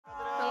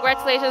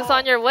Congratulations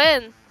on your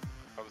win.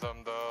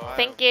 감사합니다.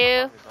 Thank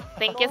you.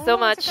 Thank you so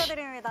much.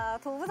 축하드립니다.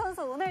 도부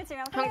선수 오늘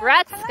지면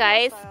Congrats,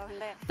 guys.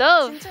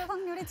 Dove,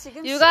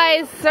 you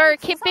guys are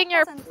keeping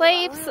your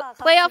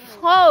playoff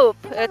hope.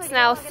 It's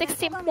now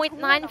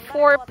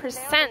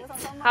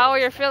 16.94%. How are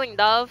you feeling,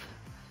 Dove?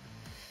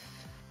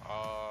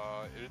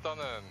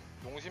 일단은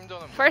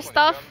First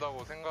off,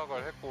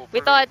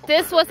 we thought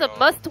this was a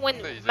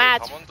must-win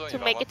match to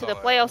make it to the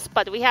playoffs,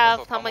 but we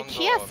have Damwon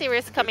Kia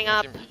series coming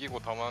up.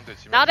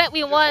 Now that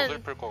we won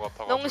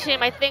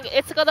Nongshim, I think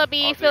it's gonna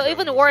feel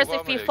even worse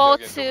if we fall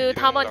to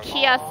Damwon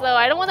Kia. So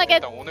I don't want to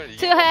get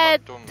too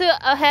ahead,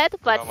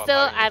 but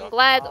still I'm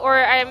glad, or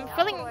I'm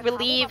feeling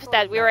relieved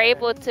that we were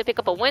able to pick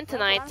up a win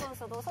tonight.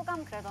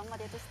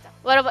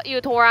 What about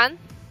you, Doran?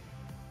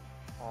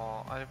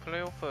 아니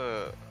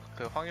플레이오프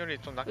확률이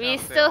좀 낮긴 We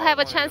한데 still have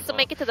a chance to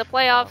make it to the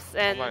playoffs,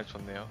 and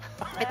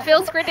it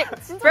feels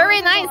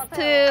very nice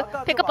to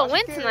pick up a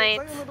win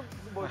tonight.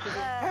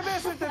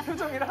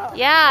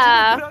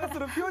 Yeah.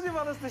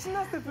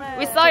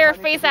 We saw your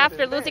face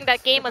after losing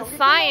that game on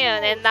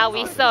Sion, and now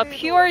we saw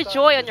pure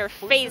joy on your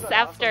face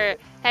after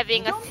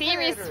having a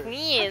series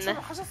win.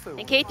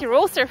 And KT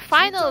Roaster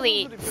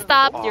finally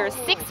stopped your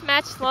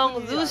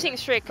 6-match-long losing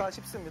streak.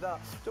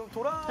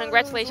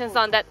 Congratulations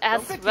on that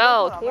as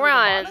well.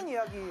 Toran,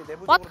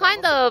 what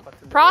kind of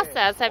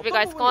process have you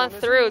guys gone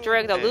through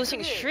during the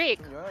losing streak?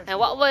 And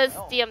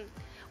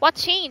what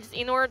changed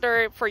in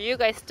order for you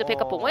guys to pick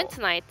up a win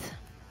tonight?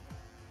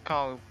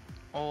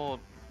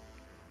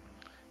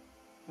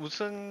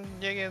 무슨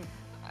얘기는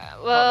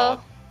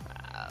Well,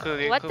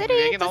 what did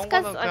he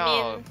discuss?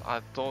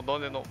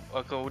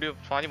 우리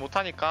많이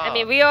못하니까. I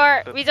mean,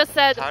 we just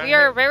said we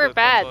are very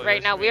bad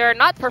right now. We are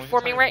not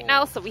performing right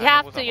now, so we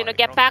have to,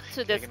 get back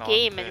to this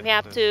game, and we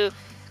have to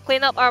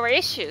clean up our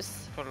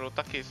issues. 별로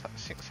딱히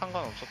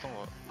상관없었던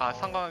거.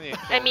 상관이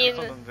I mean,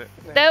 없었는데.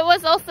 that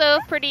was also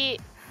pretty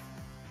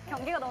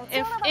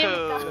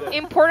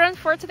important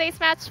for today's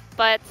match,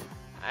 but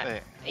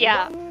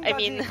yeah, I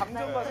mean.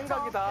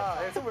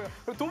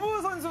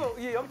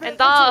 And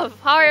Dove,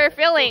 how are you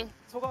feeling?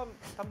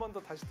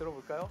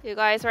 You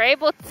guys were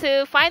able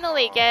to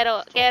finally get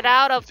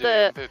out of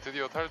the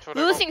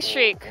losing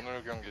streak.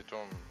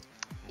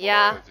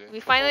 Yeah, we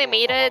finally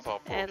made it,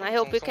 and I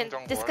hope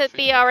this could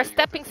be our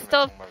stepping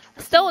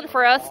stone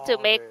for us to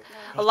make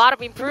a lot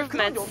of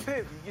improvements.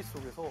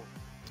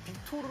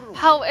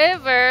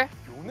 However,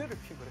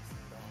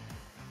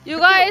 you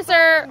guys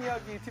are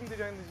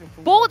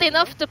bold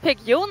enough to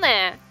pick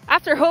Yone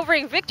after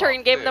hovering victory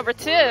in game number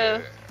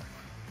 2.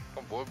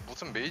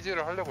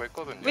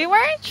 We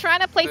were trying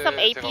to play some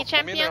AP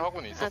champion,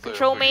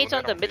 control mage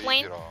on the mid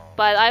lane,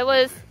 but I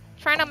was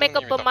trying to make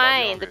up a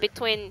mind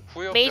between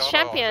mage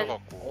champion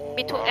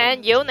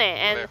and Yone,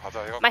 and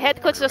my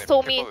head coach just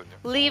told me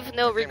leave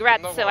no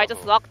regrets, so I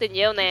just locked in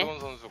Yone.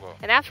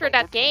 And after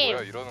that game,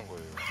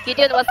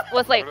 Gideon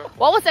was like,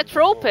 what was that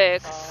troll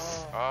pick?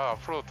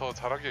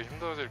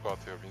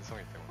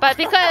 But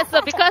because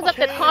of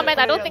the comment,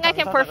 I don't think I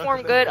can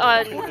perform good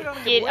on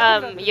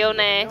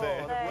Yone.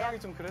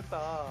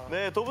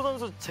 네, 도부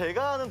선수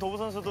제가 아는 도부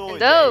선수도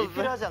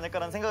필요하지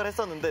않을까라는 생각을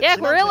했었는데. Yeah,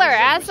 Gorilla,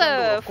 as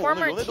a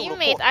former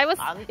teammate, I was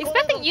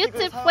expecting you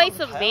to play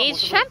some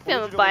mage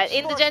champion, but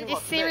in the Gen Z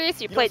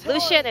series you played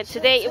Lucian, and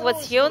today it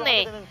was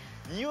Yone.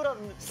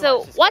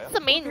 So what's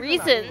the main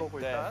reason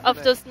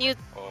of those new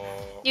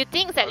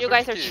things that you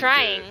guys are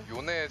trying?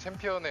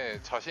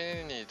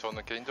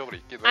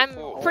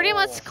 I'm pretty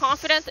much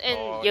confident in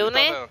Yone,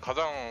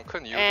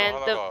 and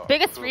the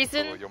biggest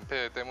reason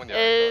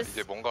is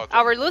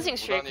our losing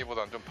streak.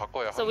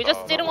 So we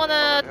just didn't want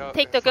to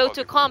take the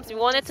go-to comps, we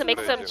wanted to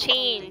make some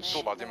change.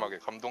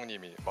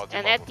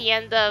 And at the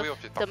end of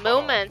the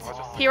moment,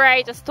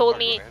 Hirai just told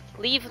me,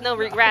 leave no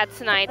regrets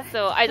tonight,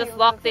 so I just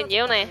locked in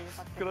Yone.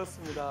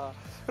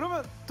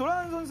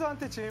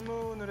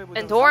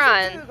 And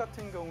Doran,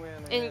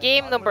 in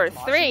game number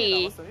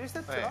 3,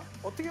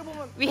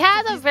 we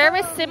had a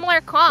very similar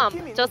comp,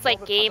 just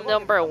like game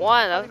number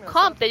 1, a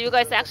comp that you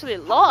guys actually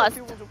lost,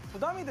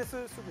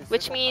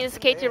 which means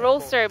KT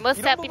Roaster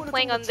must have been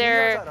playing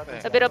under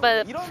a bit of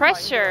a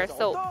pressure.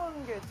 So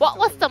what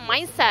was the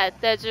mindset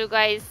that you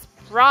guys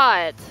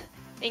brought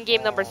in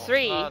game number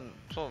 3?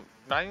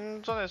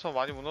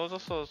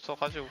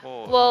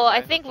 Well,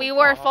 I think we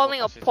were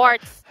falling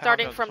apart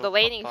starting from the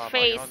laning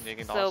phase,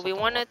 so we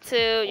wanted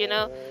to,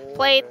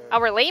 play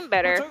our lane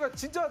better.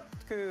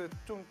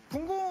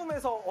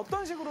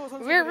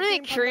 We're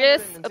really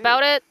curious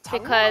about it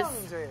because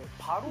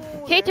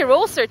KT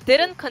Roaster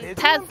didn't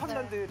contest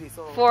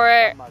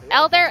for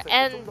Elder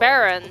and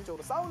Baron.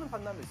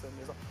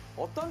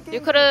 You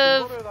could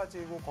have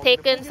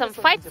taken some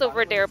fights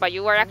over there, but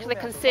you were actually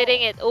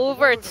conceding it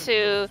over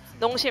to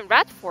Nongshim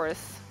Rat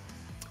Force.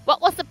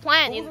 What was the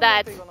plan in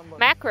that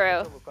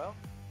macro?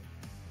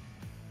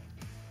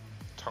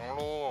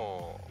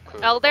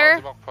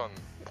 Elder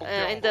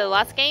in the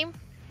last game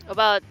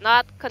about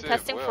not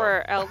contesting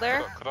for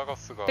Elder?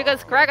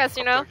 Because Gragas,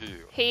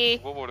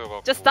 he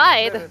just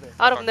died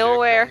out of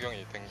nowhere.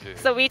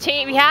 So we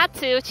had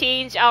to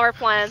change our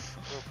plan.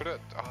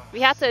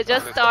 We had to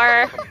adjust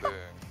our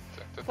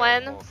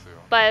plan,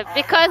 but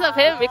because of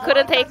him, we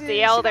couldn't take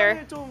the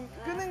Elder.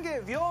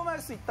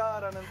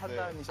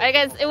 I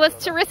guess it was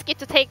too risky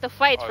to take the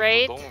fight,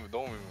 right?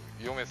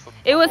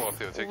 It was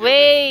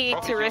way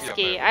too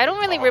risky. I don't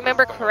really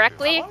remember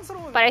correctly,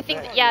 but I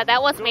think, yeah,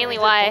 that was mainly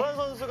why.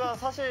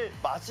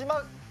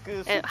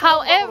 And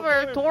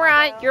however,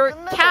 Doran, your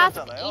task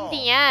in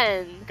the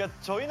end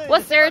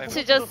was there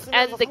to just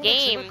end the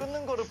game.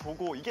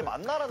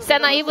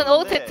 Senna even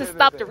ulted to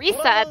stop the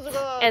reset,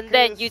 and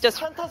then you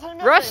just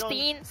rushed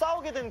in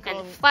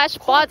and flash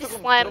body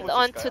slammed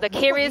onto the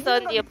carries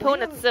on the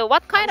opponent. So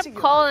what kind of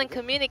call and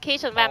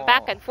communication went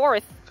back and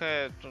forth?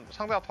 좀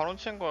상대가 바론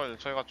친 걸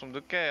저희가 좀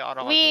늦게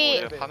알아가지고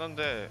We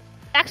봤는데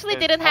actually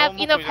didn't have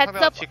enough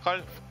heads up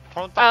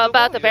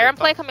about the Baron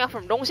play coming out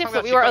from Longship,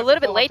 so we were a little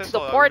bit late to the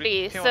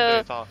party.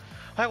 So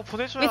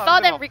we saw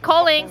them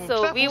recalling,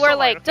 so we were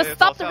like, just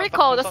stop the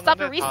recall, just stop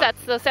the reset.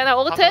 So Senna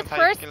ulted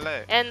first,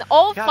 and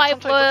all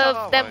 5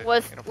 of them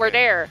were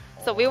there.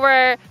 So we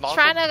were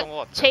trying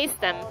to chase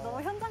them.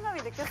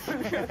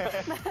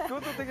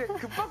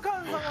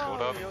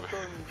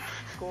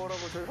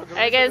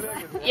 I guess,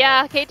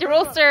 yeah, KT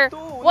Roaster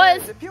was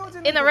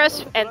in a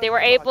rush and they were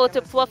able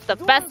to pull off the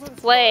best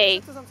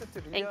play.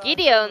 And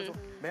Gideon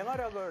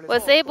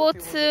was able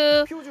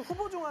to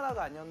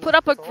put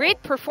up a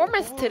great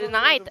performance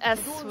tonight as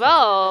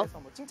well.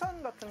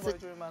 So,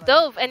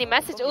 Dove, any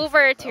message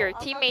over to your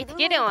teammate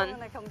Gideon?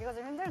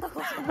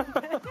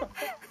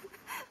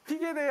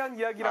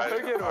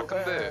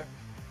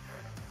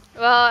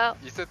 Well,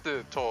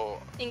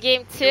 in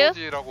game 2,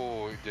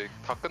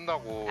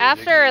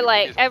 after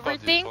like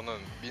everything,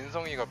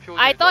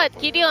 I thought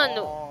Gideon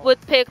would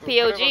pick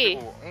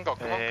POG.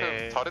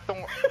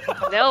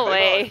 No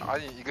way.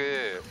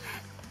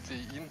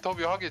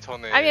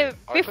 I mean,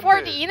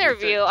 before the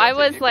interview, I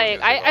was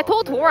like, I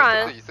told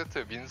Doran,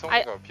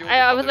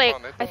 I was like,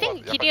 I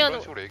think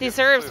Gideon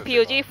deserves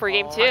POG for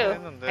game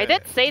 2. I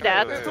did say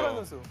that.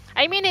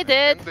 I mean, he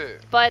did,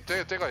 but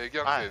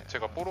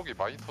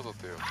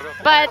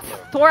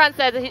Doran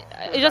said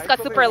he just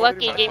got super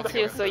lucky in game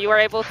 2, so you were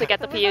able to get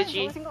the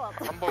POG.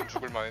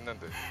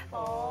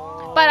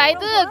 But I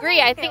do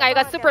agree, I think I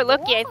got super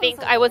lucky. I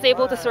think I was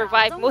able to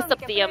survive most of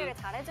the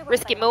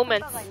risky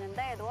moments.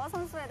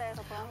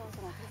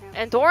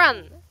 And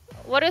Doran,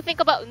 what do you think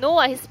about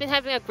Noah? He's been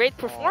having a great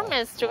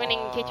performance joining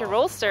KT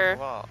Roaster.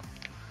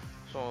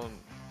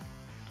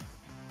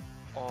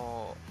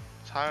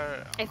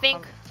 I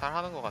think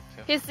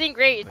he's doing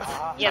great.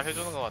 Yes,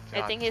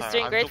 I think he's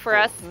doing great for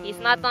us. He's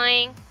not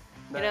dying.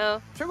 You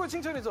know,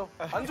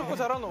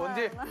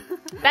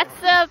 that's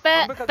the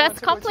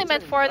best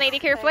compliment for an AD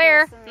carry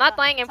player. Not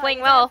dying and playing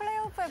well.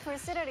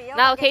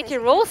 Now KT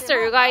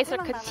Roaster, you guys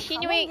are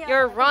continuing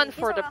your run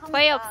for the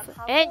playoffs,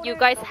 and you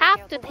guys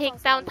have to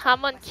take down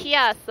Tamon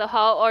Kia. So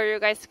how are you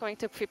guys going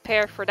to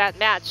prepare for that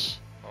match?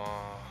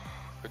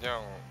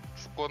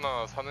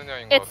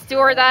 It's do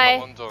or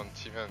die.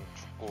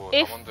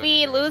 If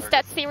we lose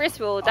that series,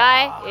 we'll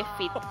die. If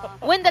we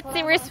win that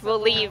series,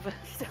 we'll leave.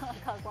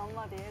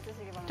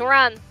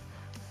 Doran,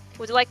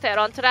 would you like to add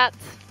on to that?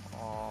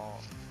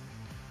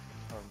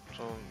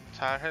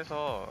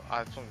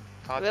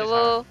 We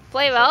will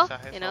play well,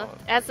 you know,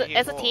 as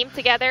a team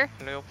together.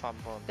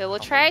 We will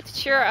try to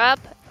cheer up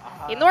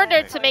in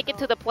order to make it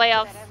to the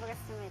playoffs.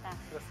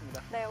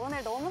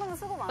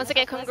 Once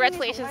again,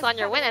 congratulations on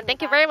your win, and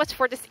thank you very much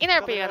for this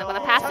interview. And I'm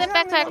going to pass it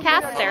back to our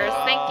casters.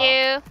 Thank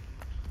you.